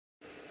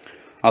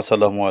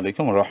আসসালামু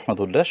আলাইকুম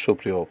রহমতুল্লাহ।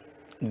 সুপ্রিয়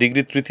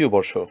ডিগ্রি তৃতীয়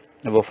বর্ষ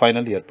এবং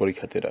ফাইনাল ইয়ার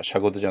পরীক্ষার্থীরা,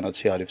 স্বাগত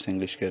জানাচ্ছি আরিফ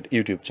ইংলিশকের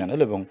ইউটিউব চ্যানেল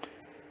এবং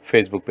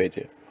ফেসবুক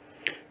পেজে।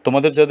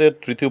 তোমাদের যাদের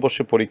তৃতীয়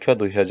বর্ষের পরীক্ষা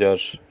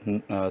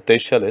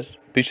 2023 সালের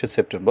 20শে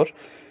সেপ্টেম্বর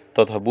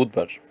তথা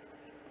বুধবার,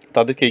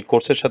 তাদেরকে এই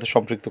কোর্সের সাথে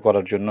সম্পৃক্ত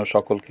করার জন্য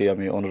সকলকে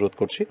আমি অনুরোধ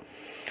করছি।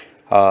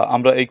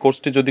 আমরা এই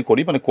কোর্সটি যদি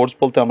করি, মানে কোর্স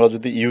বলতে আমরা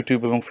যদি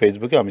ইউটিউব এবং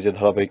ফেসবুকে আমি যে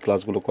ধারাবাহিক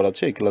ক্লাসগুলো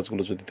করাচ্ছি, এই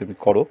ক্লাসগুলো যদি তুমি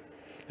করো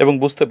এবং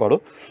বুঝতে পারো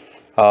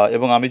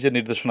এবং আমি যে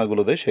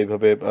নির্দেশনাগুলো দেই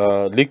সেইভাবে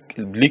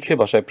লিখে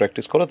বাসায়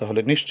প্র্যাকটিস করো,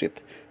 তাহলে নিশ্চিত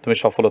তুমি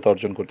সফলতা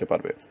অর্জন করতে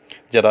পারবে।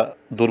 যারা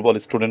দুর্বল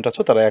স্টুডেন্ট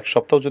আছো তারা এক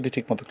সপ্তাহ যদি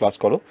ঠিকমতো ক্লাস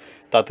করো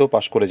তাতেও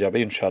পাশ করে যাবে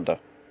ইনশাআল্লাহ।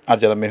 আর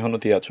যারা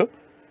মেহনতি আছো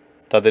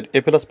তাদের A+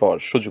 পাওয়ার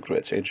সুযোগ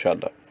রয়েছে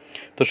ইনশাআল্লাহ।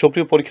 তো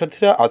সুপ্রিয়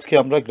পরীক্ষার্থীরা, আজকে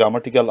আমরা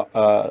গ্রামাটিক্যাল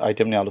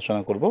আইটেম নিয়ে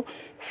আলোচনা করব,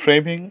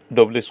 ফ্রেমিং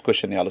ডব্লিউএস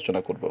কোয়েশ্চেন নিয়ে আলোচনা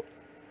করব।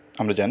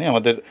 আমরা জানি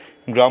আমাদের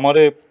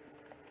গ্রামারে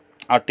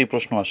 8টি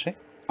প্রশ্ন আসে,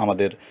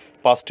 আমাদের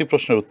 5টি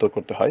প্রশ্নের উত্তর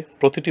করতে হয়,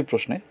 প্রতিটি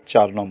প্রশ্নে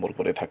 4 নম্বর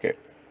করে থাকে,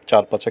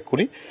 4 5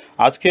 20।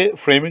 আজকে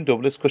ফ্রেমিং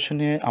ডব্লিউএস কোয়েশ্চেন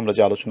নিয়ে আমরা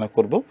যে আলোচনা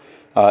করব,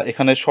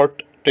 এখানে শর্ট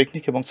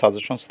টেকনিক এবং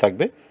সাজেশনস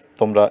থাকবে।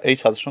 তোমরা এই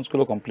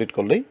সাজেশনসগুলো কমপ্লিট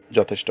করলেই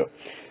যথেষ্ট।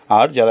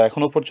 আর যারা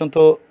এখনও পর্যন্ত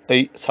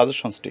এই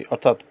সাজেশনসটি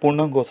অর্থাৎ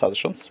পূর্ণাঙ্গ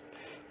suggestions,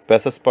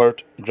 passage part,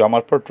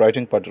 grammar part,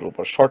 writing পার্টের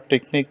উপর শর্ট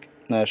টেকনিক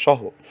সহ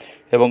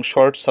এবং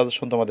শর্ট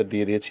সাজেশন তোমাদের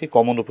দিয়ে দিয়েছি,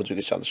 কমন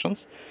উপযোগী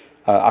সাজেশনস,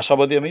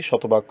 আশাবাদী আমি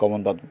শতভাগ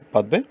কমন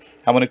বাঁধবে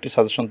এমন একটি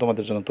সাজেশন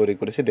তোমাদের জন্য তৈরি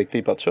করেছি,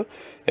 দেখতেই পাচ্ছ।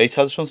 এই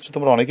সাজেশনসটি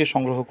তোমরা অনেকেই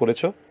সংগ্রহ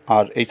করেছো,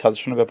 আর এই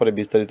সাজেশনের ব্যাপারে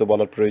বিস্তারিত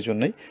বলার প্রয়োজন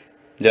নেই।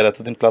 যারা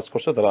এতদিন ক্লাস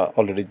করছো তারা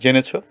অলরেডি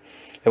জেনেছো,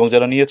 এবং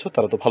যারা নিয়েছো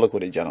তারা তো ভালো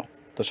করেই জানো।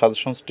 তো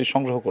সাজেশনসটি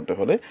সংগ্রহ করতে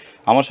হলে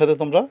আমার সাথে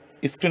তোমরা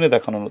স্ক্রিনে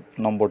দেখানো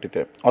নম্বরটিতে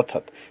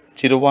অর্থাৎ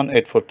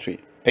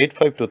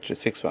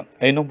 01843852361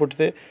 এই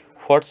নম্বরটিতে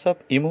হোয়াটসঅ্যাপ,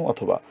 ইমো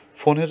অথবা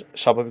ফোনের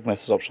স্বাভাবিক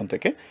মেসেজ অপশন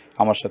থেকে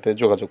আমার সাথে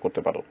যোগাযোগ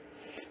করতে পারো।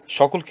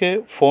 সকলকে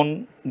ফোন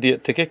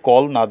থেকে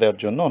কল না দেওয়ার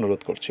জন্য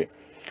অনুরোধ করছি।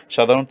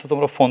 সাধারণত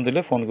তোমরা ফোন দিলে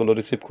ফোনগুলো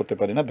রিসিভ করতে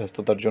পারি না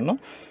ব্যস্ততার জন্য,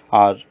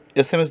 আর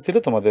SMS দিলে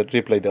তোমাদের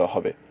রিপ্লাই দেওয়া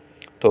হবে।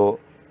 তো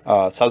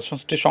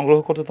সাজেশনসটি সংগ্রহ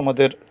করতে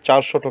তোমাদের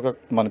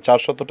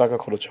 400 টাকা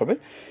খরচ হবে,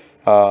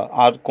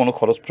 আর কোনো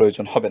খরচ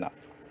প্রয়োজন হবে না।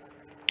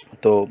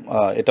 তো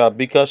এটা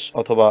বিকাশ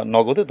অথবা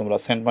নগদে তোমরা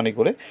সেন্ড মানি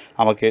করে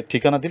আমাকে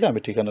ঠিকানা দিলে আমি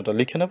ঠিকানাটা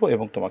লিখে নেব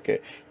এবং তোমাকে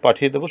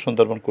পাঠিয়ে দেবো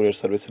সুন্দরবন কুরিয়ার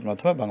সার্ভিসের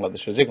মাধ্যমে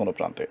বাংলাদেশের যে কোনো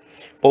প্রান্তে।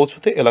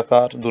 পৌঁছতে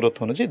এলাকার দূরত্ব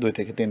অনুযায়ী 2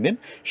 থেকে 3 দিন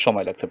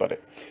সময় লাগতে পারে।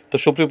 তো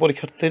সুপ্রিয়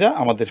পরীক্ষার্থীরা,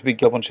 আমাদের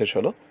বিজ্ঞাপন শেষ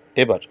হলো।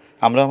 এবার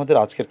আমরা আমাদের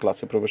আজকের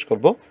ক্লাসে প্রবেশ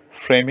করব,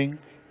 ফ্রেমিং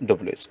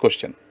ডব্লিউএস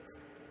কোয়েশ্চেন।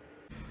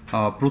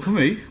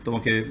 প্রথমেই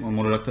তোমাকে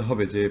মনে রাখতে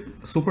হবে যে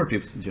সুপার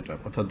টিপস যেটা,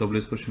 অর্থাৎ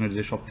ডব্লিউএস কোয়েশ্চেনের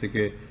যে সব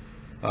থেকে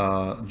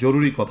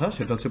জরুরি কথা,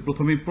 সেটা হচ্ছে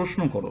প্রথমেই প্রশ্ন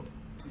করো।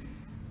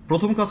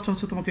 প্রথম কাজটা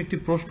হচ্ছে তোমাকে একটি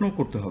প্রশ্ন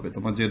করতে হবে।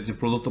 তোমার যে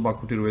প্রদত্ত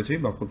বাক্যটি রয়েছে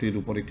এই বাক্যটির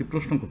উপর একটি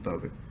প্রশ্ন করতে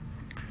হবে।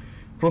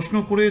 প্রশ্ন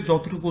করে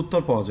যতটুকু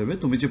উত্তর পাওয়া যাবে,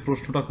 তুমি যে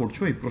প্রশ্নটা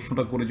করছো এই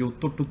প্রশ্নটা করে যে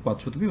উত্তরটুকু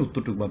পাচ্ছ তুমি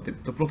উত্তরটুকু বাদ দেবে।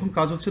 তো প্রথম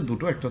কাজ হচ্ছে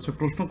দুটো, একটা হচ্ছে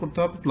প্রশ্ন করতে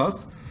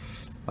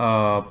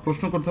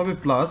হবে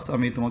প্লাস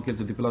আমি তোমাকে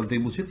যদি প্লাস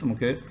দিয়ে বুঝি,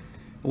 তোমাকে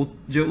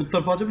যে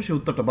উত্তর পাওয়া যাবে সেই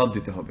উত্তরটা বাদ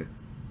দিতে হবে।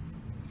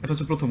 এটা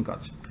হচ্ছে প্রথম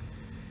কাজ।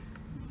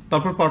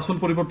 তারপর পার্সন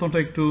পরিবর্তনটা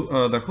একটু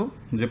দেখো,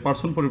 যে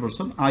পার্সন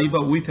পরিবর্তন আই বা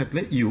উই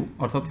থাকলে ইউ,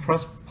 অর্থাৎ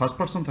ফার্স্ট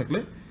পার্সন থাকলে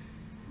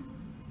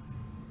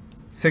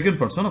সেকেন্ড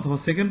পার্সন, অথবা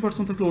সেকেন্ড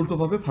পার্সন থাকলে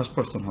উল্টোভাবে ফার্স্ট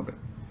পার্সন হবে।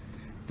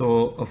 তো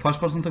ফার্স্ট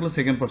পার্সন থাকলে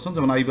সেকেন্ড পার্সন,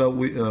 যেমন আই বা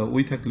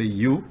উই থাকলে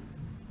ইউ,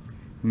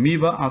 মি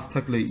বা আস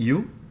থাকলে ইউ,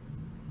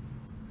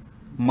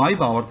 মাই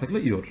বা আওয়ার থাকলে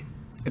ইউর।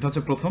 এটা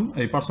হচ্ছে প্রথম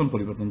এই পার্সন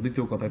পরিবর্তন।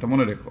 দ্বিতীয় কথা, এটা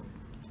মনে রেখো।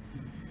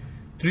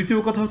 তৃতীয়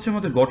কথা হচ্ছে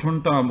আমাদের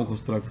গঠনটা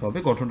মুখস্থ রাখতে হবে।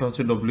 গঠনটা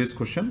হচ্ছে ডব্লিউএস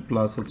কোশ্চেন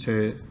প্লাস হচ্ছে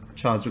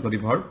সাহায্যকারী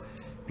ভার্ব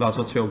প্লাস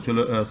হচ্ছে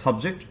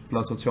সাবজেক্ট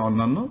প্লাস হচ্ছে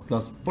অন্যান্য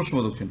প্লাস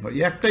প্রশ্নবোধক চিহ্ন।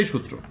 এই একটাই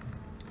সূত্র।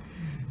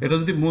 এটা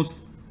যদি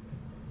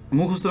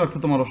মুখস্থ রাখতে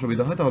তোমার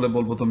অসুবিধা হয় তাহলে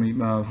বলবো তুমি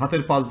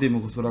হাতের পাশ দিয়ে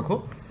মুখস্থ রাখো।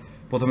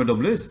 প্রথমে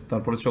ডব্লিউএস,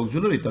 তারপরে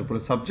অক্সিলারি, তারপরে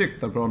সাবজেক্ট,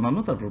 তারপর অন্যান্য,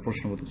 তারপর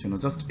প্রশ্নবোধক চিহ্ন।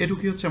 জাস্ট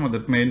এটুকুই হচ্ছে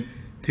আমাদের মেইন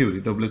থিওরি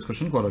ডব্লিউএস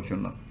কোশ্চেন করার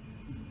জন্য।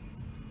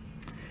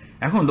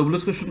 এখন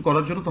ডব্লিউএস কোয়েশ্চেন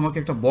করার জন্য তোমাকে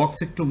একটা বক্স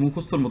একটু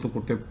মুখস্থর মতো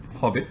করতে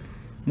হবে।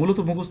 মূলত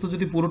মুখস্থ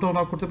যদি পুরোটাও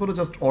না করতে পারো,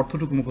 জাস্ট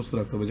অর্থটুকু মুখস্থ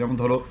রাখতে হবে। যেমন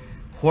ধরো,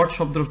 হোয়াট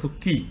শব্দের অর্থ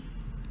কি,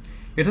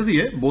 এটা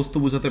দিয়ে বস্তু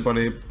বোঝাতে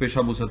পারে,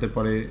 পেশা বোঝাতে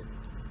পারে,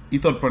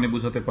 ইতর প্রাণী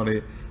বোঝাতে পারে,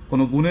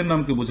 কোনো গুণের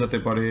নামকে বোঝাতে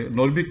পারে,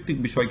 নৈর্ব্যক্তিক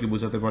বিষয়কে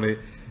বোঝাতে পারে,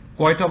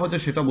 কয়টা বাজে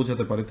সেটা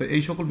বোঝাতে পারে। তো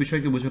এই সকল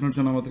বিষয়কে বোঝানোর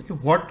জন্য আমাদেরকে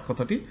হোয়াট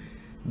কথাটি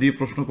দিয়ে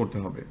প্রশ্ন করতে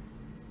হবে।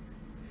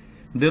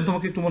 দেন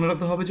তোমাকে একটু মনে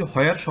রাখতে হবে যে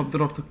হোয়ার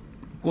শব্দের অর্থ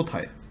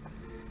কোথায়।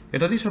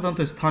 এটা দিয়ে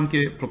সাধারণত স্থানকে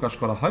প্রকাশ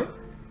করা হয়।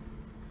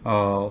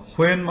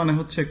 হোয়েন মানে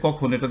হচ্ছে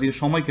কখন, এটা দিয়ে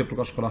সময়কে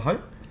প্রকাশ করা হয়।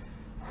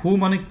 হু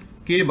মানে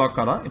কে বা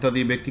কারা, এটা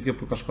দিয়ে ব্যক্তিকে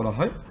প্রকাশ করা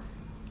হয়।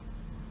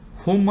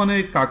 হুম মানে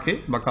কাকে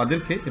বা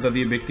কাদেরকে, এটা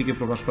দিয়ে ব্যক্তিকে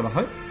প্রকাশ করা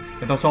হয়।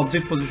 এটা হচ্ছে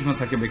অবজেক্ট পজিশনে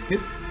থাকে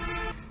ব্যক্তির।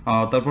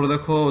 তারপরে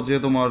দেখো যে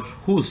তোমার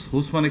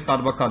হুস মানে কার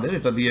বা কাদের,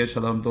 এটা দিয়ে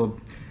সাধারণত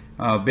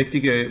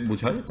ব্যক্তিকে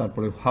বোঝায়।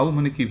 তারপরে হাউ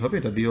মানে কিভাবে,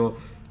 এটা দিয়েও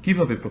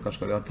কিভাবে প্রকাশ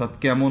করে, অর্থাৎ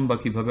কেমন বা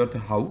কিভাবে,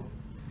 অর্থাৎ হাউ।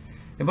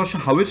 এবার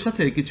হাউয়ের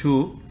সাথে কিছু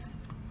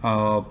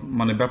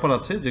মানে ব্যাপার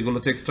আছে যেগুলো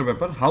হচ্ছে এক্সট্রা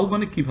ব্যাপার। হাউ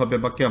মানে কিভাবে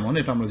বা কেমন,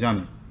 এটা আমরা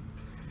জানি।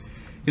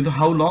 কিন্তু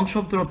হাউ লং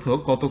শব্দের অর্থ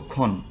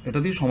কতক্ষণ, এটা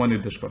দিয়ে সময়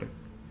নির্দেশ করে।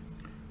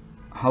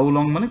 হাউ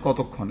লং মানে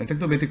কতক্ষণ, এটা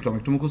একটু ব্যতিক্রম,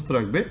 একটু মুখস্থ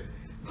রাখবে।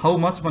 হাউ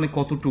মাচ মানে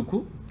কতটুকু,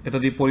 এটা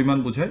দিয়ে পরিমাণ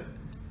বোঝায়।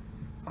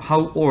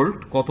 হাউ ওল্ড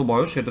কত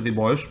বয়স, এটা দিয়ে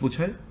বয়স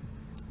বোঝায়।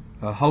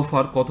 হাউ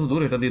ফার কত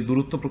দূর, এটা দিয়ে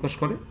দূরত্ব প্রকাশ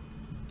করে।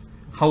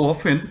 হাউ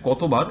অফেন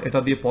কতবার, এটা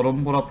দিয়ে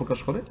পরম্পরা প্রকাশ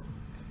করে।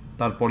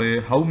 তারপরে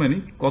হাউ মেনি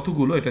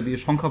কতগুলো, এটা দিয়ে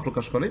সংখ্যা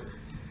প্রকাশ করে।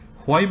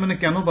 হোয়াই মানে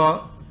কেন বা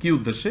কি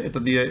উদ্দেশ্যে, এটা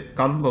দিয়ে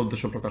কারণ বা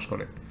উদ্দেশ্য প্রকাশ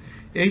করে।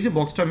 এই যে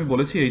বক্সটা আমি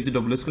বলেছি, এই যে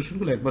ডব্লিউএস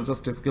কোশ্চেনগুলো একবার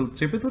জাস্ট স্কেল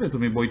চেপে ধরে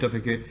তুমি বইটা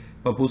থেকে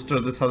বা বুস্টার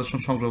যে সাজেশন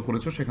সংগ্রহ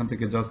করেছো সেখান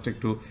থেকে জাস্ট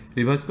একটু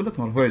রিভাইজ করলে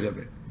তোমার হয়ে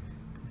যাবে।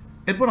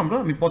 এরপর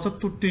আমি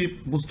 75টি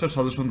বুস্টার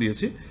সাজেশন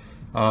দিয়েছি।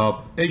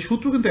 এই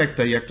সূত্র কিন্তু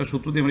একটাই, একটা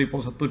সূত্র দিয়ে আমরা এই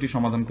 75টি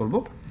সমাধান করব।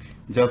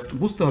 জাস্ট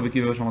বুঝতে হবে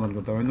কিভাবে সমাধান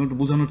করতে হবে, আমি একটু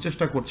বোঝানোর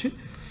চেষ্টা করছি।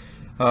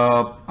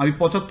 আমি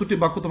 75টি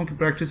বাক্য তোমাকে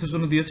প্র্যাকটিসের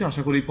জন্য দিয়েছি,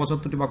 আশা করি এই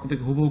 75টি বাক্য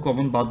থেকে হুবহু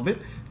কমন বাঁধবে।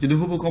 যদি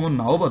হুবহু কমন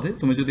নাও বাঁধে,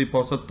 তুমি যদি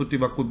 75টি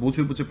বাক্য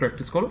বুঝে বুঝে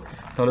প্র্যাকটিস করো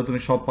তাহলে তুমি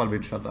সব পারবে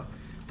ইনশাআল্লাহ।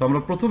 তো আমরা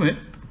প্রথমে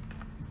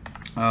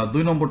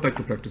 2 নম্বরটা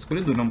একটু প্র্যাকটিস করি।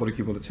 2 নম্বরে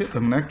কি বলেছে,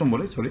 মানে 1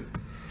 নম্বরে সরি।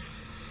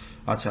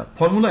 আচ্ছা,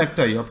 ফর্মুলা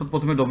একটাই, অর্থাৎ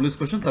প্রথমে ডব্লিউএস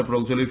কোশ্চেন, তারপরে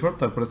অক্সিলারি ভার্ব,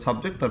 তারপরে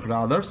সাবজেক্ট, তারপরে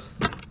আদার্স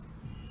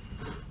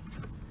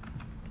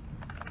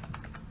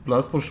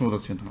প্লাস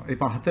প্রশ্নবোধক চিহ্ন, এই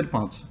হাতের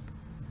 5।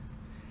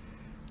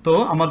 তো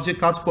আমার যে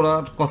কাজ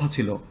করার কথা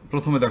ছিল,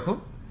 প্রথমে দেখো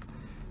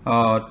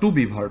টু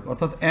বি ভার্ব,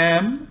 অর্থাৎ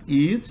M,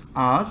 is,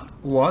 R,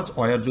 was,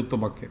 war যুক্ত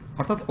বাক্যে,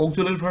 অর্থাৎ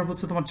অক্সিলারি ভার্ব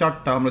হচ্ছে তোমার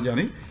 4টা আমরা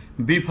জানি,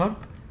 be verb,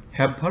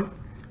 have verb,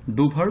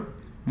 do verb,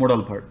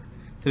 modal verb.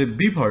 তাহলে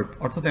বি ভার্ব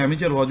অর্থাৎ M,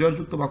 is, R, was, war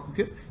যুক্ত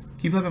বাক্যকে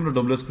কিভাবে আমরা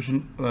ডব্লিউএস কোশ্চেন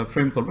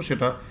ফ্রেম করবো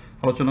সেটা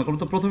আলোচনা করবো।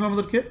 তো প্রথমে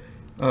আমাদেরকে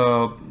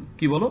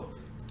কি বলো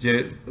যে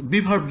বি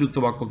ভার্ব যুক্ত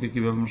বাক্যকে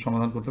কিভাবে আমরা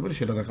সমাধান করতে পারি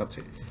সেটা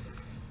দেখাচ্ছি।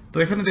 তো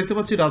এখানে দেখতে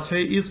পাচ্ছি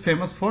Rajshahi is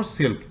famous for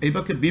silk, এই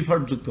বাক্যে বি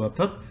ভার্ব যুক্ত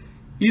অর্থাৎ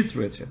ইজ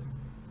রয়েছে।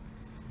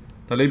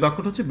 তাহলে এই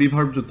বাক্যটা হচ্ছে বি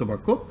ভার্ব যুক্ত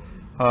বাক্য।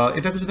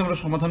 এটাকে যদি আমরা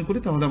সমাধান করি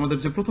তাহলে আমাদের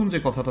যে প্রথম যে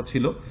কথাটা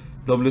ছিল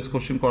ডব্লিউএস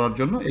কোশ্চেন করার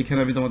জন্য, এখানে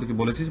আমি তোমাদেরকে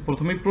বলেছি যে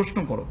প্রথমেই প্রশ্ন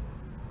করো।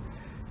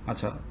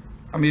 আচ্ছা,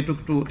 আমি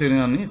একটু টেনে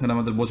আনি এখানে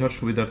আমাদের বোঝার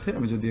সুবিধার্থে,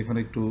 আমি যদি এখানে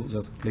একটু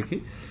জাস্ট লিখি,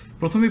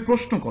 প্রথমেই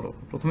প্রশ্ন করো।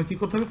 প্রথমে কি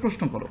করতে হবে,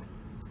 প্রশ্ন করো।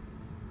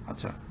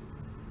 আচ্ছা,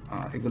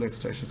 এগুলো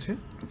এক্সট্রা এসেছে।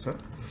 আচ্ছা,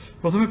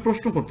 প্রথমে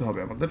প্রশ্ন করতে হবে,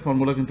 আমাদের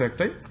ফর্মুলা কিন্তু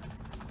একটাই,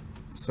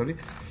 সরি।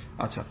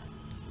 আচ্ছা,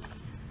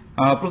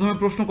 প্রথমে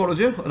প্রশ্ন করো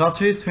যে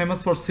Rajshahi is famous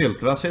for silk,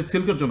 Rajshahi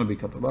সিল্কের জন্য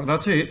বিখ্যাত, বা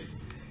রাজশাহী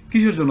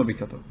কিসের জন্য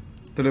বিখ্যাত,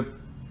 তাহলে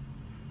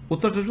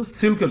উত্তরটা হচ্ছে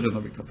সিল্কের জন্য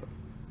বিখ্যাত।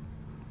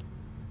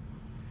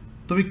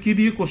 তুমি কি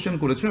দিয়ে কোশ্চেন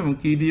করেছো এবং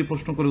কি দিয়ে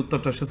প্রশ্ন করে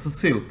উত্তরটা এসেছে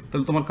সিল্ক,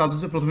 তাহলে তোমার কাজ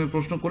হচ্ছে প্রথমে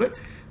প্রশ্ন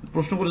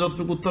করে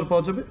যতটুকু উত্তর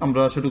পাওয়া যাবে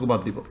আমরা সেটুকু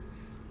বাদ দিব,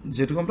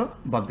 যেটুকু আমরা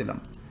বাদ দিলাম।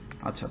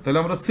 আচ্ছা, তাহলে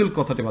আমরা সিল্ক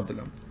কথাটি বাদ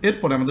দিলাম।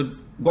 এরপরে আমাদের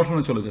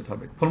গঠনে চলে যেতে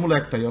হবে, ফর্মুলা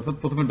একটাই, অর্থাৎ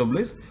প্রথমে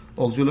ডব্লিউএস,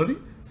 অক্সিলারি,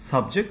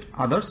 সাবজেক্ট,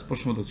 আদার্স,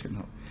 প্রশ্নবোধক চিহ্ন।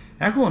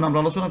 এখন আমরা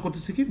আলোচনা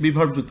করতেছি কি বি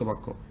ভার্ব যুক্ত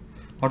বাক্য,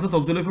 অর্থাৎ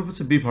অক্সিলারি ভার্ব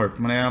হচ্ছে বি ভার্ব,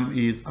 মানে অ্যাম,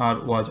 ইজ, আর,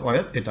 ওয়াজ,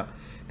 ওয়ার, এটা।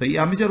 তো এই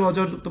আমি যার, ওয়াজ,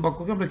 ওয়ার যুক্ত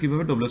বাক্যকে আমরা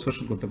কিভাবে ডব্লিউএস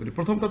কোশ্চেন করতে পারি,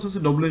 প্রথম কাজ হচ্ছে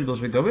ডব্লিউএস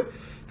বসাইতে হবে।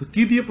 তো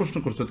কি দিয়ে প্রশ্ন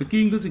করছো, তো কি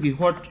ইংরেজি কি,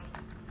 হোয়াট।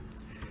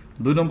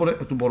 2 নম্বরে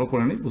একটু বড়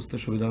করে নিই বুঝতে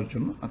সুবিধার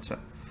জন্য। আচ্ছা,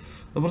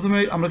 তো প্রথমে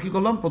আমরা কি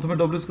করলাম, প্রথমে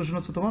ডব্লিউএস কোশ্চেন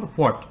হচ্ছে তোমার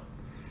হোয়াট,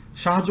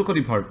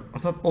 সাহায্যকারী ভার্ব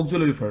অর্থাৎ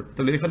অক্সিলারি ভার্ব,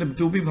 তাহলে এখানে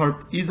টু বি ভার্ব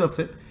ইজ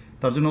আছে,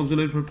 তার জন্য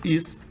auxiliary verb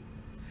is.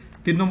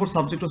 3 number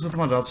subject হচ্ছে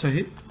তোমার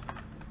রাজশাহী।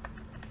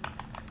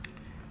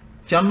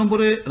 4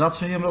 নম্বরে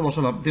রাজশাহী আমরা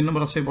বসালাম, 3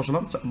 নম্বর রাজশাহী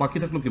বসালাম। বাকি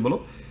থাকলো কি বলো,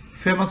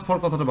 ফেমাস ফর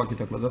কথাটা বাকি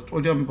থাকলো, জাস্ট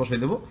ওইটা আমি বসাই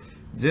দেবো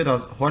যে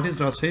what is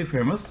Rajshahi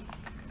famous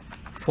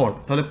for.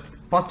 তাহলে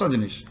 5টা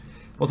জিনিস,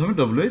 প্রথমে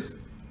ডব্লিউএস,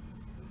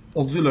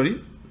 অক্সিলারি,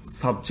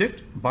 সাবজেক্ট,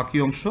 বাকি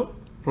অংশ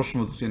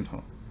প্রশ্নবোধক চিহ্ন।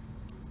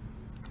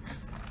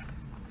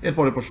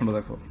 এরপরে প্রশ্নটা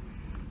দেখো,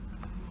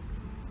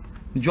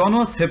 জন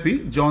ওয়াজ হ্যাপি,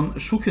 জন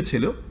সুখে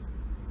ছিল,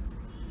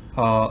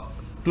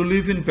 টু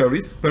লিভ ইন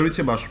প্যারিস,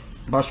 প্যারিসে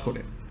বাস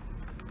করে।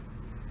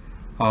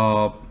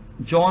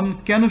 জন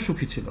কেন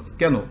সুখী ছিল,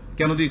 কেন,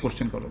 কেন দিয়ে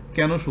কোশ্চেন করো,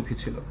 কেন সুখী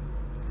ছিল।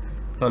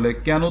 তাহলে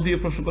কেন দিয়ে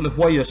প্রশ্ন করলে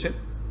হোয়াই আসে,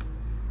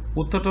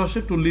 উত্তরটা আসে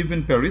টু লিভ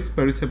ইন প্যারিস,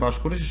 প্যারিসে বাস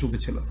করে সে সুখী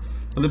ছিল।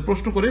 তাহলে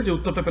প্রশ্ন করে যে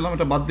উত্তরটা পেলাম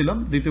এটা বাদ দিলাম।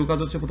 দ্বিতীয় কাজ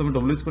হচ্ছে প্রথমে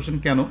ডব্লিউএস কোশ্চেন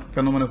কেন,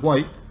 কেন মানে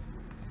হোয়াই।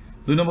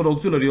 2 নম্বর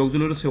অক্সিলারি,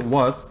 অক্সিলারি হচ্ছে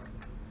ওয়াজ,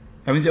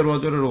 আমি যে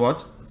ওয়াজ, ওয়াজ,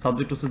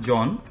 সাবজেক্ট হচ্ছে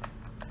জন,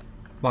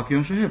 বাকি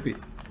অংশ হ্যাপি,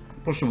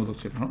 প্রশ্নবোধক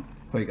চিহ্ন,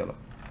 হয়ে গেল।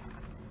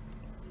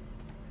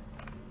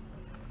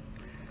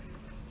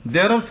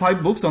 There are 5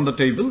 books on the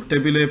table,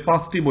 টেবিলে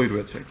 5টি বই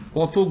রয়েছে।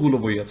 কতগুলো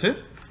বই আছে,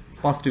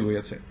 5টি বই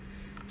আছে।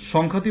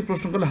 সংখ্যা দিয়ে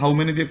প্রশ্ন করলে হাউ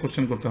মেনি দিয়ে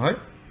কোশ্চেন করতে হয়।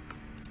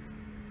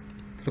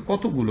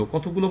 কতগুলো,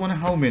 কতগুলো মানে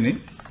হাউ মেনি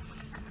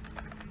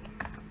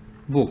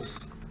বুকস,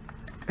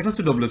 এটা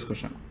হচ্ছে ডব্লিউএস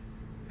কোশ্চেন।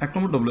 1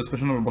 নম্বর ডব্লিউএস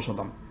কোশ্চেন আমরা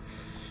বসালাম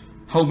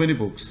হাউ মেনি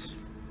বুকস।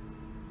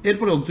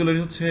 এরপরে অক্সিলারি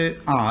হচ্ছে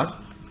আর,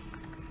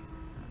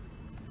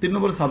 3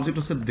 নম্বরের সাবজেক্ট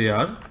হচ্ছে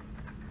দেয়ার,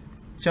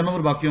 4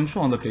 নম্বর বাকি অংশ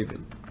অন দ্য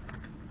টেবিল,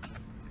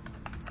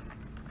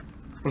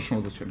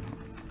 প্রশ্নবোধক চিহ্ন।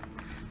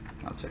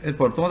 আচ্ছা,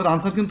 এরপর তোমাদের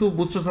আনসার কিন্তু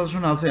বুস্টার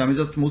সাজেশন আছে, আমি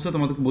জাস্ট মুছে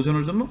তোমাদেরকে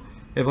বোঝানোর জন্য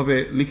এভাবে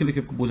লিখে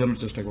লিখে বোঝানোর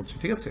চেষ্টা করছি,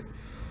 ঠিক আছে।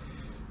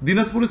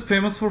 Dinajpur is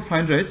famous for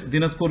fine rice,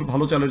 Dinajpur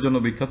ভালো চালের জন্য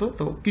বিখ্যাত।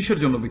 তো কিসের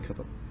জন্য বিখ্যাত,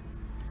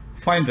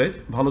 ফাইন রাইস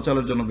ভালো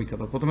চালের জন্য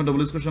বিখ্যাত। প্রথমে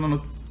ডবল কোশ্চেন আনো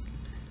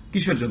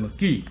কিসের জন্য,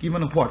 কি কি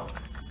মানে what.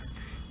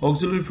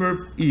 Auxiliary verb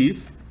is,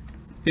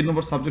 3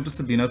 number subject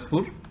হচ্ছে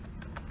দিনাজপুর,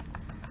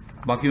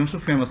 বাকি অংশ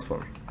ফেমাস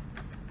ফর,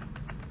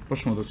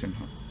 প্রশ্নবোধক চিহ্ন।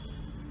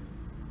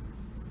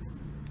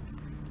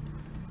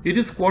 ইট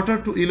ইজ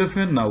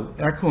 11:45 নাও,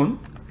 এখন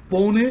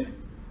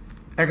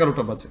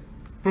 11:15 বাজে।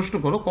 প্রশ্ন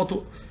করো কত,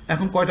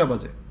 এখন কয়টা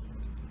বাজে?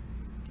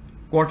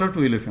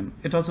 11:45,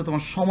 এটা হচ্ছে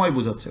তোমার সময়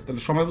বোঝাচ্ছে।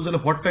 তাহলে সময় বোঝালে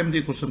হোয়াট টাইম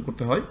দিয়ে কোশ্চেন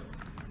করতে হয়।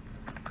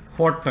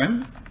 What time,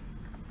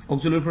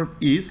 auxiliary verb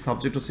is,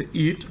 subject হচ্ছে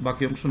ইট,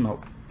 বাকি অংশ নাও,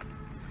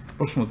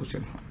 প্রশ্নবোধক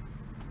চিহ্ন।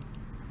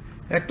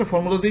 একটা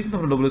ফর্মুলা দিয়ে কিন্তু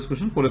আমরা ডবল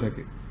কোশ্চেন করে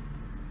থাকি।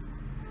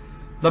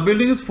 The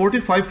building is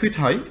 45 fit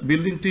high,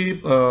 বিল্ডিংটি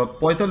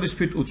 45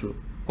 ফিট উঁচু।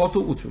 কত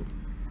উঁচু?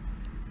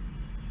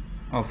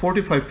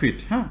 45 ফিট।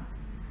 হ্যাঁ,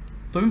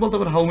 তুমি বলতে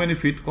পারো হাউ মেনি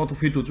ফিট, কত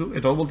ফিট উঁচু,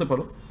 এটাও বলতে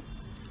পারো।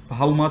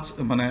 হাউ মাছ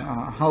মানে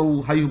হাউ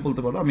হাই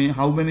বলতে পারো। আমি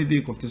হাউ মেনি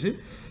দিয়ে করতেছি,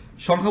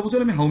 সংখ্যা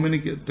বুঝলে আমি হাউ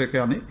মেনিটাকে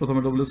আনি। প্রথমে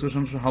double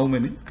question how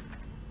many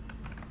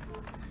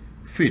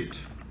fit,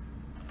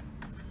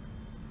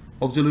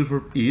 auxiliary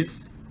verb is,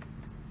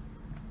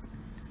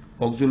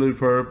 auxiliary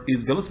verb is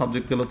গেল,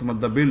 সাবজেক্ট গেল তোমার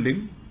দ্য বিল্ডিং,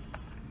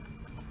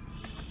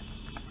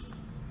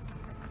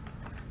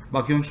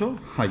 বাকি অংশ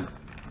high.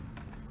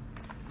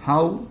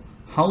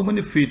 How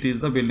many fit is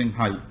the building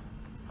high.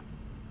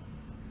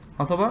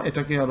 অথবা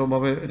এটাকে আরো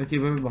ভাবে, এটা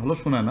কিভাবে ভালো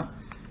শোনায় না,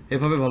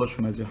 এভাবে ভালো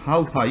শোনায় যে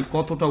হাউ হাই,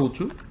 কতটা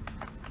উঁচু,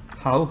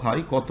 হাউ হাই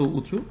কত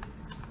উঁচু,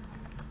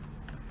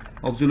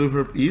 অক্সিলারি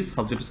ভার্ব ইজ,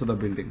 সাবজেক্ট হচ্ছে the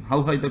building, how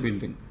high the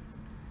building,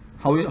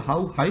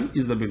 how high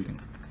is the building,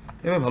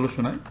 এভাবে ভালো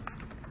শোনায়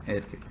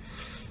আর কি।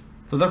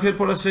 তো দেখো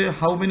এরপর আছে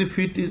হাউ মেনি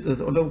ফিট ইজ,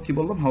 ওটা কি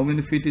বললাম, how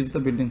many fit is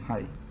the building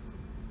high.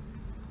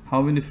 How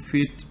many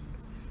fit,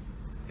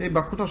 এই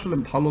বাক্যটা আসলে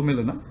ভালো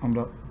মেলে না,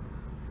 আমরা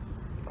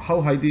হাউ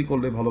হাই দিয়ে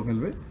করলে ভালো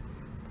মেলবে,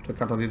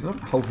 কাটা দিয়ে দিলাম,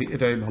 হাউ হাই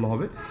এটাই ভালো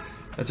হবে।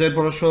 আচ্ছা,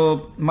 এরপর আসো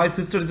my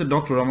sister is a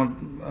doctor, আমার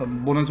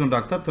বোন একজন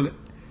ডাক্তার। তাহলে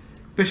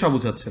পেশা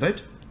বোঝাচ্ছে, রাইট?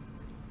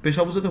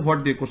 পেশা বোঝাতে হোয়াট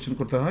দিয়ে কোশ্চেন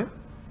করতে হয়,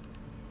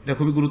 এটা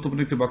খুবই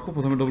গুরুত্বপূর্ণ একটি বাক্য।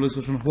 প্রথমে double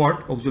question what,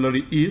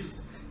 auxiliary is,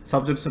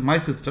 subject হচ্ছে মাই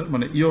সিস্টার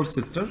মানে ইয়োর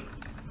সিস্টার,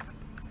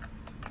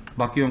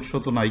 বাকি অংশ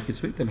তো নাই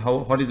কিছুই। তাহলে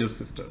what is your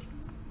sister.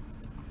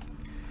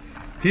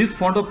 He is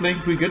fond of playing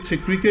cricket, say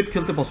cricket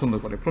খেলতে পছন্দ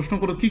করে। প্রশ্ন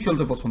করো কি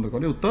খেলতে পছন্দ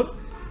করে, উত্তর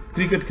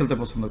ক্রিকেট খেলতে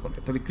পছন্দ করে।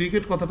 তাহলে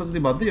ক্রিকেট কথাটা যদি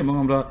বাদ দিই এবং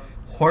আমরা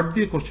হোয়াট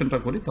দিয়ে কোশ্চেনটা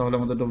করি, তাহলে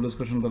আমাদের ডবল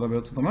কোশ্চেন দাঁড়াবে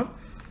হচ্ছে তোমার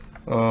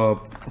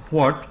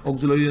হোয়াট,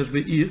 অক্সিলারি আসবে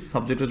ইজ,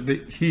 সাবজেক্ট আসবে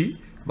হি,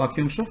 বাকি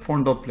অংশ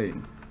ফন্ড অফ প্লেইং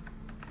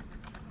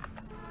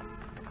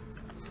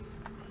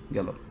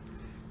গেল।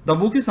 The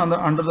book is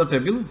under the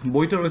table,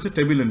 বইটা রয়েছে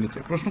টেবিলের নিচে।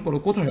 প্রশ্ন করো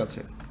কোথায়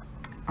আছে,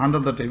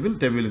 আন্ডার দ্য টেবিল,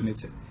 টেবিলের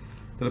নিচে।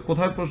 তাহলে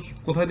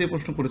কোথায় দিয়ে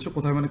প্রশ্ন করেছো,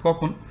 কোথায় মানে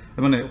কখন,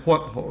 মানে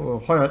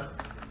হোয়ার,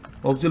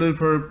 অক্সিলারি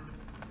ভার্ব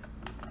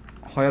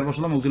হোয়ার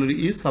বসালাম, অক্সিলারি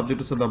ইজ, সাবজেক্ট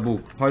হচ্ছে the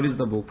book, where is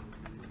the book.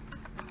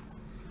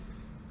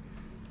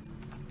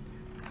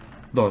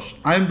 10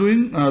 I am doing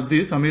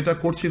this, আমি এটা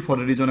করছি ফর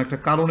এ রিজন, একটা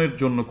কারণের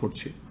জন্য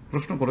করছি।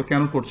 প্রশ্ন করো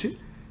কেন করছি,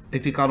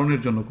 একটি কারণের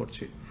জন্য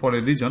করছি, ফর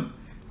এ রিজন।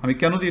 আমি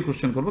কেন দিয়ে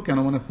কোশ্চেন করবো, কেন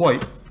মানে হোয়াই।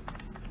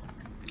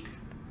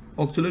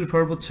 অক্সিলারি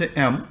ভার্ব হচ্ছে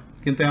এম,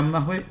 কিন্তু এম না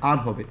হয়ে আর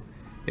হবে।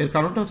 এর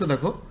কারণটা হচ্ছে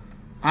দেখো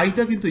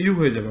আইটা কিন্তু ইউ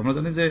হয়ে যাবে। আমরা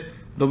জানি যে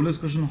ডবল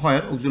কোশ্চেন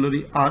হোয়ার,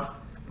 অক্সিলারি আর,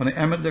 মানে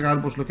এম এর জায়গায়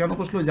আর বসলো, কেন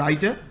বসলো, যে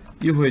আইটা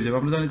ইউ হয়ে যাবে।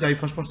 আমরা জানি যে I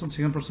first person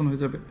second person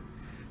হয়ে যাবে।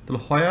 তাহলে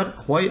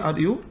why are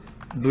you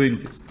doing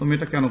this, তুমি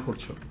এটা কেন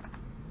করছো,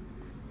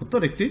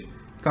 উত্তর একটি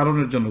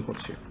কারণের জন্য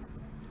করছি।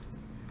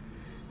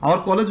 Our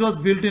college was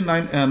built in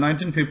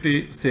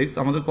 1956,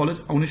 আমাদের কলেজ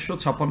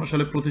 1956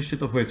 সালে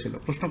প্রতিষ্ঠিত হয়েছিল।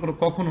 প্রশ্ন করো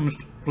কখন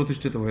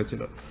প্রতিষ্ঠিত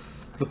হয়েছিল,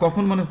 তো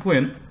কখন মানে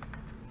when,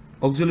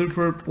 auxiliary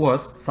verb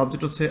was,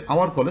 subject হচ্ছে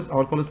আওয়ার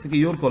কলেজ থেকে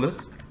ইয়োর কলেজ,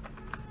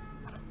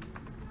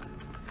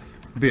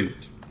 বিল্ট,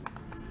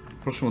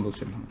 প্রশ্নবোধক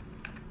চিহ্ন।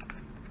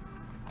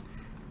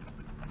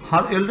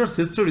 হার elder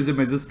sister is a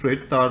magistrate,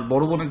 তার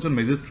বড় বোন একজন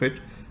ম্যাজিস্ট্রেট।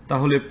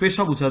 তাহলে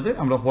পেশা বুঝাতে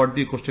আমরা হোয়াট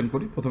দিয়ে কোশ্চেন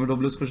করি। প্রথমে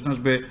ডবল কোশ্চেন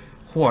আসবে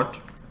what,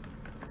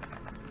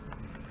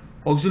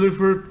 auxiliary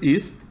verb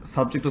is,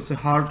 subject হচ্ছে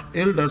হার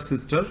elder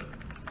sister,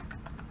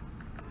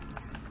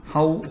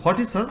 what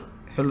is her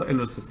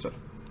elder sister.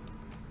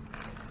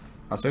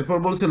 আচ্ছা,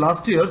 এরপর বলছে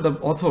last year the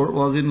author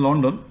was in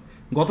London,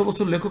 গত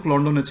বছর লেখক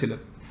লন্ডনে ছিলেন।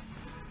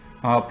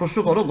 প্রশ্ন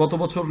করো গত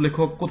বছর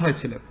লেখক কোথায়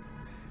ছিলেন,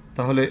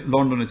 তাহলে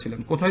লন্ডনে ছিলেন।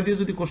 কোথায় দিয়ে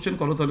যদি কোশ্চেন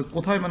করো, তাহলে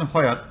কোথায় মানে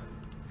হোয়ার।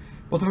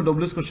 প্রথমে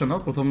ডবল কোশ্চেন নাও,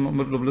 প্রথম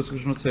নম্বর ডবল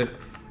কোশ্চেন হচ্ছে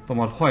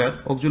তোমার হোয়ার,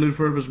 অক্সিলারি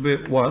ভার্ব আসবে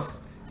ওয়াজ,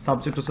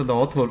 সাবজেক্ট হচ্ছে দ্য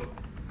অথর,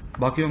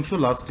 বাকি অংশ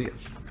লাস্ট ইয়ার।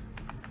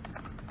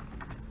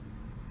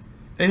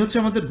 এই হচ্ছে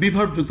আমাদের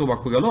বিভার্ব যুক্ত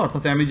বাক্য গেল,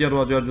 অর্থাৎ আমি যে আর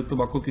ওয়াজ আর যুক্ত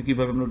বাক্যকে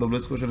কিভাবে আমরা ডবল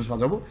কোশ্চেনে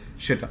সাজাবো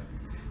সেটা।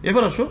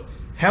 এবার আসো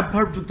হ্যাভ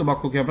ভার্ব যুক্ত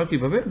বাক্যকে আমরা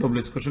কিভাবে ডবল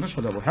কোশ্চেনে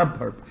সাজাবো। হ্যাভ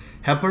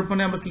ভার্ব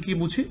মানে আমরা কি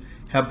বুঝি,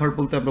 হ্যাভ ভার্ব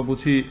বলতে আমরা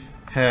বুঝি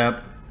হ্যাভ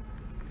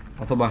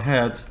অথবা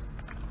হ্যাজ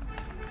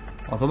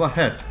অথবা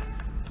হ্যাড,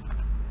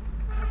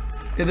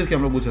 এদেরকে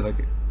আমরা বুঝে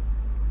থাকি।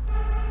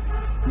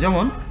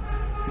 যেমন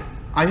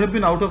I have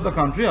been out of the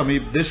country, আমি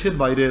দেশের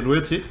বাইরে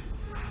রয়েছি,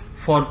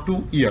 ফর 2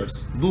 ইয়ার্স,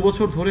 2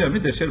 বছর ধরে আমি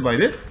দেশের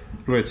বাইরে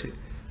রয়েছি।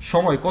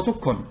 সময়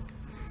কতক্ষণ,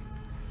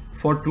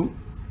 ফর 2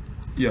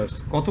 ইয়ার্স।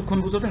 কতক্ষণ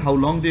বোঝাতে হাউ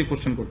লং দিয়ে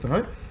কোশ্চেন করতে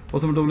হয়।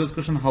 প্রথমে W S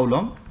question how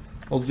long,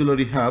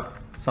 auxiliary have,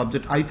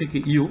 subject I থেকে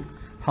you,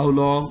 how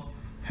long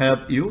have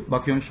you,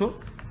 বাকি অংশ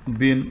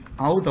বিন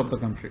আউট অফ দ্য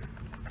কান্ট্রি।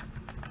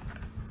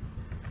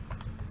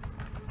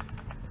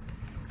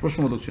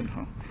 প্রশ্নবোধক চিহ্ন।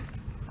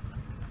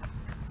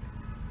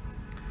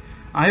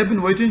 I have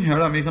been waiting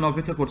here, আমি এখানে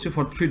অপেক্ষা করছি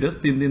ফর 3 ডেজ,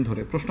 3 দিন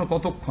ধরে। প্রশ্ন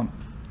কতক্ষণ,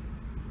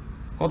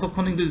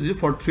 কতক্ষণ ইংরেজি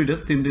ফর 3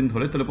 ডেজ, 3 দিন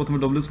ধরে। তাহলে প্রথমে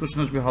ডব্লিউএস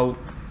কোশ্চেন আসবে how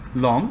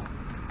long,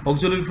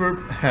 auxiliary verb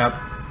have,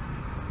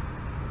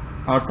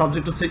 R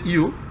subject হচ্ছে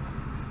ইউ,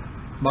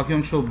 বাকি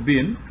অংশ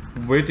been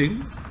waiting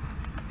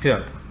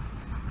here.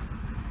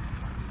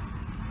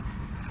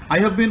 I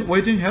have been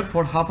waiting here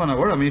for half an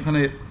hour, আমি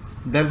এখানে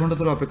 1.5 ঘন্টা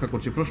ধরে অপেক্ষা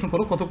করছি। প্রশ্ন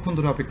করো কতক্ষণ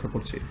ধরে অপেক্ষা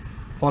করছি,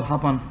 ফর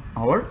হাফ অ্যান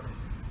আওয়ার।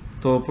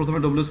 তো প্রথমে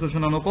ডব্লিউএস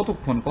কোশ্চেন আনো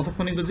কতক্ষণ,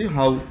 কতক্ষণ ইংরেজি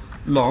হাউ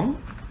লং,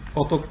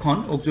 কতক্ষণ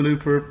অক্সিলারি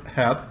ভার্ব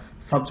হ্যাভ,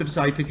 সাবজেক্ট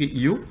হচ্ছে আই থেকে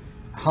you,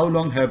 how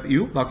long have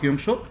you, বাকি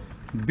অংশ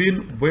বিন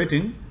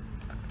ওয়েটিং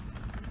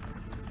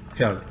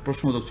হিয়ার।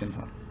 প্রশ্নবোধক চিহ্ন।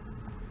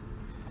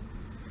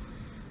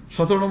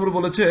 17 নম্বর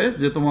বলেছে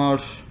যে তোমার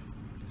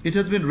it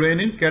has been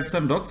raining cats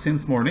and dogs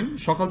since morning,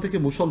 সকাল থেকে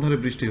মুষলধারে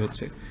বৃষ্টি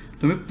হচ্ছে।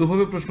 তুমি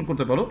দুভাবে প্রশ্ন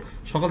করতে পারো,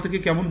 সকাল থেকে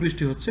কেমন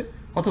বৃষ্টি হচ্ছে,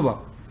 অথবা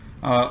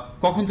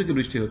কখন থেকে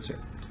বৃষ্টি হচ্ছে।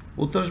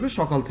 উত্তর আসবে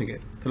সকাল থেকে।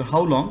 তাহলে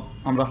হাউ লং,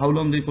 আমরা হাউ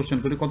লং দিয়ে কোশ্চেন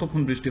করি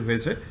কতক্ষণ বৃষ্টি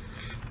হয়েছে।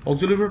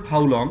 Auxiliary verb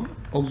how long,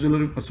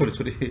 auxiliary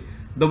sorry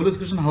W S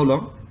question how long,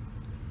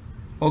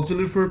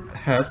 auxiliary verb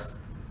has,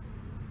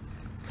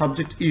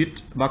 subject it,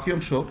 বাকি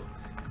অংশ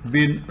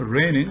been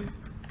raining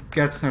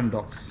cats and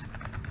dogs.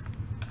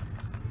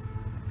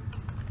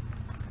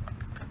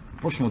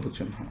 প্রশ্নবোধক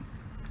চিহ্ন।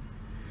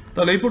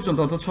 তাহলে এই পর্যন্ত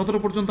অর্থাৎ 17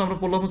 পর্যন্ত আমরা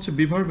পড়লাম হচ্ছে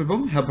বিভার্ব এবং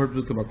হ্যাভ ভার্ব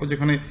যুক্ত বাক্য,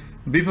 যেখানে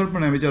বিভার্ব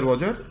মানে অ্যামিজার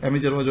ওয়াজার,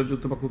 অ্যামিজার ওয়াজার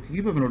যুক্ত বাক্যকে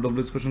কিভাবে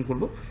ডব্লিউএস কোশ্চেন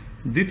করব।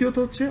 দ্বিতীয়ত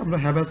হচ্ছে আমরা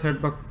হ্যাভ হ্যাজ হ্যাড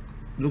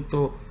যুক্ত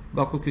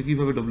বাক্যকে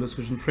কিভাবে ডব্লিউএস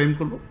কোশ্চেন ফ্রেম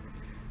করব।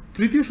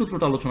 তৃতীয়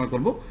সূত্রটা আলোচনা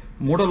করব,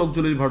 মোডাল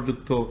অক্সিলারি ভার্ব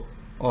যুক্ত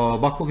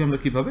বাক্যকে আমরা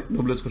কিভাবে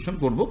ডব্লিউএস কোশ্চেন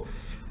করব।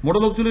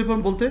 মোডাল অক্সিলারি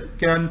ভার্ব বলতে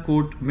can,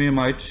 could, May,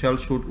 mite, shall,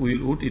 should, will,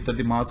 would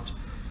ইত্যাদি মাস্ট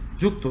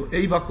যুক্ত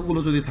এই বাক্যগুলো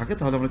যদি থাকে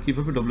তাহলে আমরা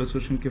কিভাবে ডব্লিউএস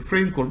কোশ্চেনকে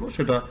ফ্রেম করব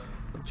সেটা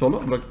চলো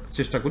আমরা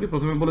চেষ্টা করি।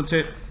 প্রথমে বলেছে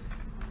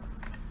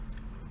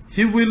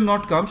হি উইল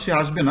নট কাম, সে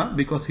আসবে না,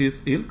 বিকজ হি ইজ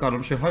ইল, কারণ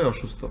সে হয়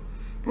অসুস্থ।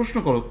 প্রশ্ন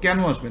করো কেন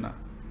আসবে না,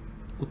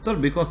 উত্তর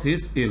বিকজ হি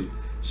ইজ ইল,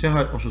 সে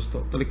হয় অসুস্থ।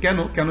 তাহলে কেন,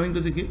 কেন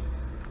ইংরেজি কি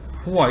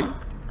why,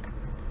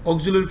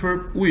 auxiliary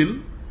verb will,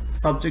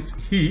 subject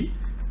হি,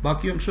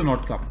 বাকি অংশ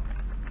নট কাম।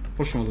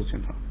 প্রশ্নবোধক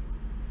চিহ্ন।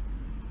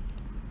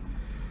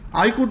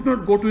 I could not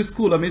go to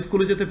school, আমি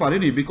স্কুলে যেতে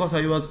পারিনি, বিকজ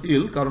আই ওয়াজ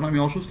ইল, কারণ আমি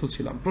অসুস্থ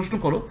ছিলাম। প্রশ্ন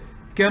করো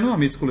কেন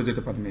আমি স্কুলে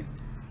যেতে পারিনি,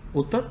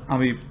 উত্তর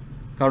আমি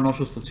কারণ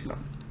অসুস্থ ছিলাম।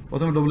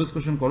 প্রথমে ডব্লিউএস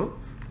কোশ্চেন করো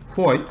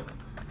why,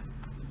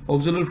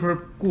 auxiliary verb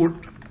could,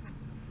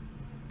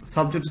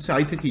 subject হচ্ছে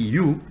আই থেকে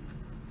ইউ,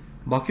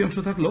 বাকি অংশ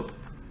থাকলো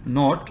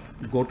not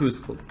go to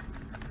school.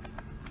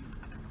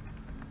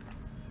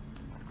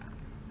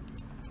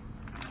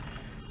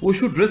 We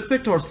should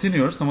respect our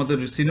seniors, আমাদের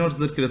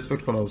সিনিয়র্সদেরকে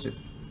রেসপেক্ট করা উচিত।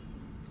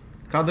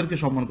 কাদেরকে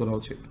সম্মান করা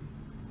উচিত,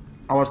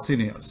 আওয়ার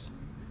সিনিয়র্স।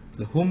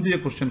 হোম দিয়ে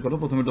কোশ্চেন করো,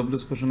 প্রথমে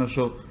ডব্লিউএস কোশ্চেন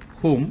আসো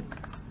home,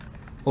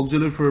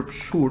 auxiliary verb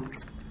should,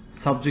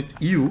 subject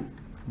you,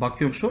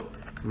 বাকি অংশ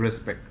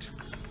respect.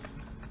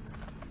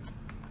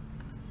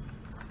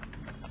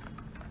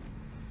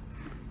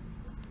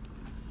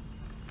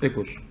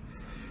 21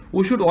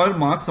 we should war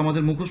mask,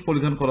 আমাদের মুখোশ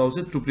পরিধান করা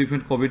উচিত টু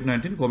প্রিভেন্ট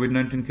কোভিড-19,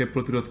 কোভিড-19কে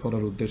প্রতিরোধ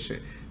করার উদ্দেশ্যে।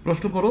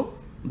 প্রশ্ন করো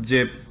যে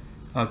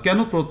কেন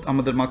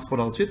আমাদের মাস্ক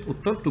পরা উচিত,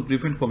 উত্তর টু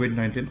প্রিভেন্ট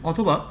কোভিড-19।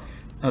 অথবা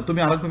তুমি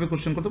আরেকভাবে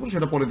কোশ্চেন করতে পারো,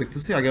 সেটা পরে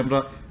দেখতেছি, আগে আমরা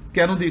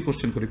কেন দিয়ে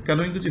কোশ্চেন করি। কেন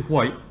ইংরেজি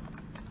why,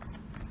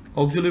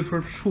 auxiliary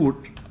verb should,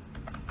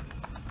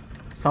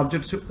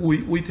 subject হচ্ছে উই,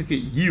 উই থেকে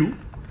ইউ,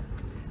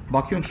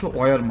 বাকি অংশ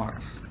ওয়ার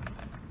মাস্ক।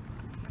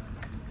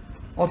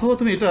 অথবা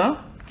তুমি এটা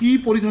কি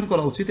পরিধান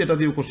করা উচিত এটা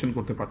দিয়ে কোশ্চেন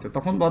করতে পারতে,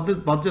 তখন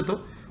বাদ যেত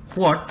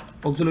what,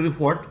 auxiliary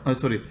what,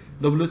 sorry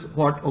W S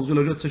what,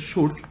 auxiliary হচ্ছে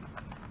শুড,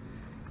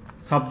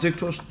 সাবজেক্ট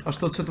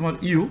আসতে হচ্ছে তোমার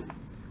you,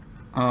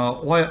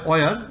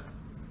 war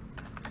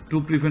to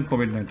prevent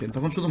COVID-19,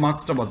 তখন শুধু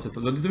মাস্কটা বাদ যেত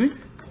যদি তুমি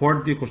হোয়াট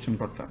দিয়ে কোশ্চেন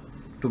করতা,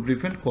 টু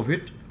প্রিভেন্ট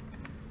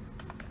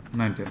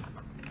কোভিড-19।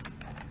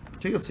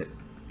 ঠিক আছে,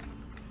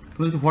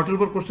 তুমি যদি হোয়াটের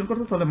উপর কোশ্চেন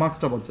করতো তাহলে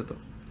মাস্কটা বাদ যেত।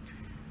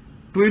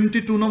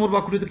 22 নম্বর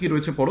বাক্যটিতে কি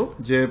রয়েছে পড়ো,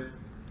 যে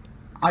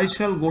I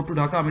shall go to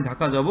Dhaka, আমি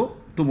ঢাকা যাব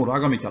টুমোরো,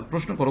 আগামীকাল।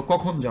 প্রশ্ন করো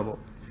কখন যাব,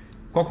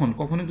 কখন,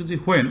 কখন ইংরেজি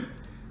হোয়েন।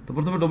 তো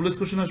প্রথমে ডব্লিউএস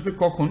কোশ্চেন আসবে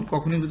কখন,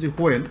 কখন ইংরেজি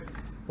হোয়েন,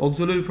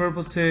 অক্সিলারি ভার্ব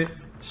হচ্ছে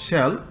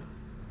শ্যাল,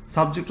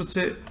 সাবজেক্ট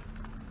হচ্ছে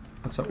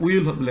আচ্ছা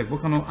উইল লিখবো,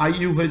 কারণ আই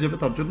ইউ হয়ে যাবে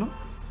তার জন্য,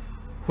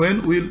 হোয়েন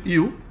উইল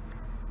ইউ।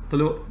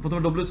 তাহলে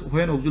প্রথমে W S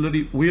when,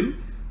 auxiliary will,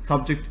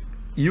 subject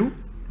you,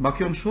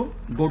 বাকি অংশ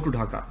গো টু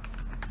ঢাকা।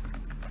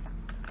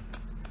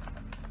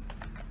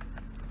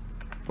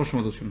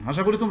 প্রশ্নবোধক চিহ্ন।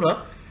 আশা করি তোমরা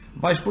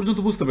 22 পর্যন্ত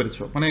বুঝতে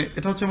পেরেছো। মানে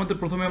এটা হচ্ছে আমাদের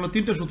প্রথমে আমরা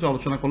 3টা সূত্র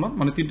আলোচনা করলাম,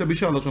 মানে 3টা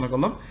বিষয় আলোচনা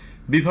করলাম।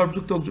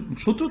 বিভার্বযুক্ত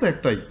সূত্র তো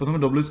একটাই, প্রথমে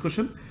W S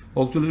question,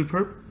 auxiliary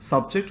verb,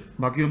 subject,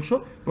 বাকি অংশ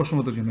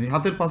প্রশ্নবোধক চিহ্ন। এই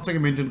হাতের 5টাকে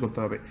মেনটেন করতে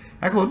হবে।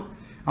 এখন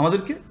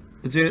আমাদেরকে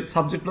যে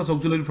সাবজেক্ট প্লাস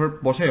অক্সিলারি ভার্ব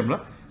বসাই আমরা,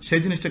 সেই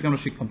জিনিসটাকে আমরা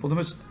শিখলাম।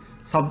 প্রথমে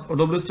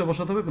ডব্লিউএসটা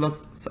বসাতে হবে প্লাস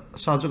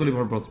সাহায্যকারী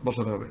ভার্ব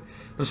বসাতে হবে।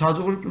 তো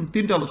সাহায্যকারী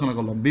 3টা আলোচনা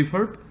করলাম, বি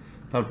ভার্ব,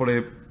 তারপরে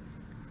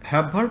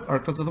হ্যাভ ভার্ব, আর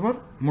একটা হচ্ছে তোমার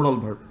মোডাল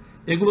ভার্ব।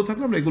 এগুলো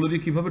থাকলে আমরা এগুলো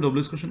দিয়ে কিভাবে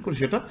ডব্লিউএস কোশ্চেন করি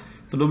সেটা।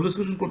 তো ডব্লিউএস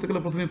কোশ্চেন করতে গেলে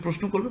প্রথমে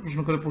প্রশ্ন করবে, প্রশ্ন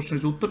করে প্রশ্নের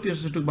যে উত্তরটি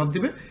আসে সেটুকু বাদ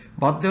দিবে,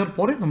 বাদ দেওয়ার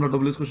পরে তোমরা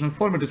ডব্লিউএস কোশ্চেনের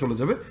ফরম্যাটে চলে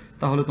যাবে,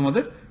 তাহলে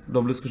তোমাদের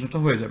ডব্লিউএস কোশ্চেনটা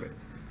হয়ে যাবে।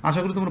 আশা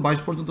করি তোমরা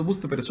 22 পর্যন্ত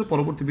বুঝতে পেরেছো।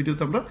 পরবর্তী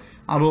ভিডিওতে আমরা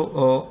আরো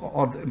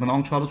মানে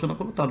অংশ আলোচনা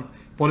করবো, তার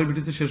পরের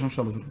ভিডিওতে শেষ অংশ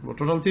আলোচনা করবো।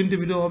 টোটাল 3টি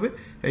ভিডিও হবে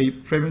এই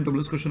ফ্রেমিং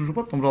ডব্লিউএস কোশ্চেনের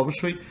উপর। তোমরা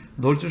অবশ্যই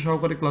ধৈর্য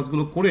সহকারে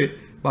ক্লাসগুলো করে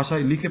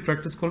বাসায় লিখে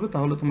প্র্যাকটিস করবে,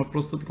 তাহলে তোমার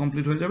প্রস্তুতি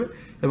কমপ্লিট হয়ে যাবে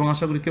এবং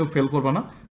আশা করি কেউ ফেল করবে না।